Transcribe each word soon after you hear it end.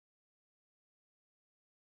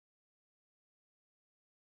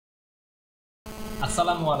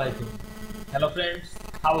Assalamu Walaikum. Hello friends,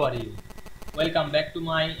 how are you? Welcome back to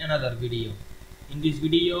my another video. In this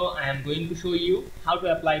video, I am going to show you how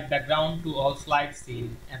to apply background to all slides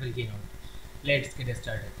in Apple Keynote. Let's get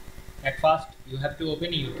started. At first, you have to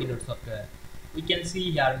open your Keynote software. We can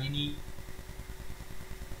see here many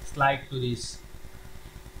slides to this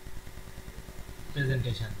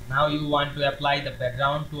presentation. Now you want to apply the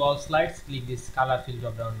background to all slides, click this color fill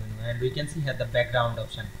drop down menu and we can see here the background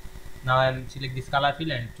option. Now I am select this color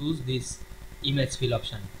fill and choose this image fill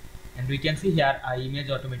option, and we can see here our image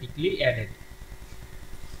automatically added.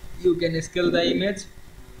 You can scale the image,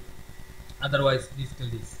 otherwise rescale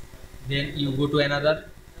this. Then you go to another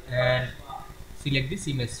and select this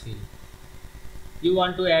image fill. You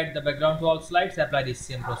want to add the background to all slides, apply this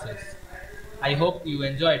same process. I hope you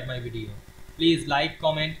enjoyed my video. Please like,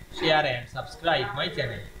 comment, share and subscribe my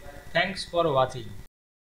channel. Thanks for watching.